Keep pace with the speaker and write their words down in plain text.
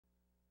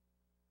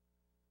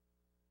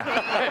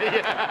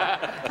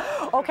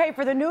Okay,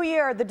 for the new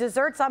year, the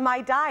desserts on my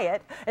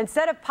diet,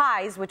 instead of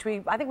pies, which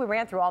I think we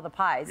ran through all the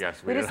pies.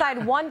 Yes, we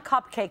decided one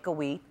cupcake a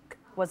week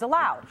was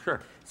allowed.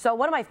 Sure. So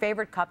one of my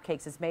favorite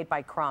cupcakes is made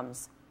by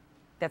Crumbs.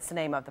 That's the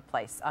name of the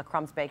place,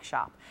 Crumbs Bake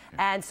Shop.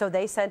 And so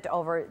they sent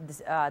over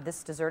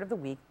this dessert of the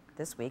week.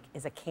 This week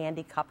is a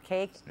candy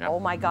cupcake. Yep. Oh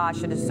my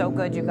gosh, it is so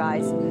good, you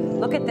guys.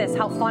 Look at this,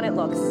 how fun it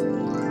looks.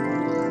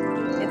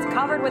 It's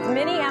covered with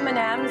mini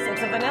M&Ms.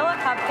 It's a vanilla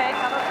cupcake.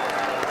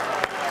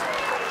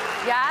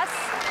 Yes.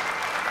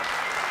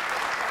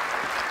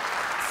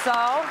 So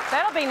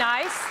that'll be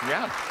nice.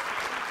 Yeah.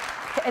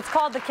 It's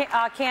called the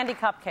Candy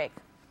Cupcake.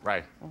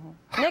 Right.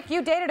 Mm-hmm. Nick,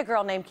 you dated a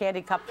girl named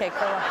Candy Cupcake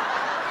for a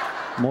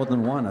while. More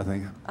than one, I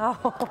think.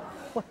 Oh,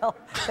 well,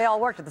 they all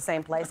worked at the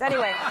same place.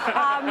 Anyway,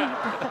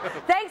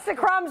 thanks to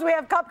Crumbs, we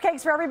have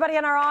cupcakes for everybody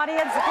in our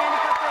audience. The Candy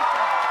Cupcake.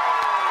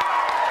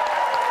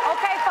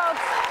 Okay,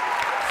 folks.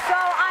 So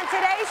on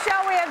today's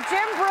show, we have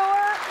Jim Brewer.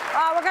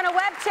 We're going to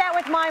web chat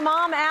with my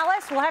mom,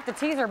 Alice. We'll have to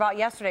tease her about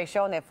yesterday,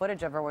 showing that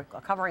footage of her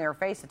covering her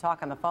face to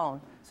talk on the phone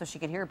so she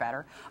could hear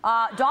better.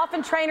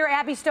 Dolphin trainer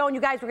Abby Stone.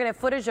 You guys, we're going to have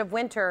footage of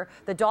Winter,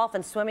 the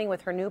dolphin, swimming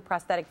with her new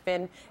prosthetic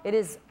fin. It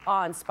is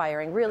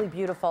awe-inspiring, really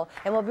beautiful.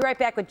 And we'll be right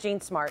back with Jean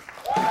Smart.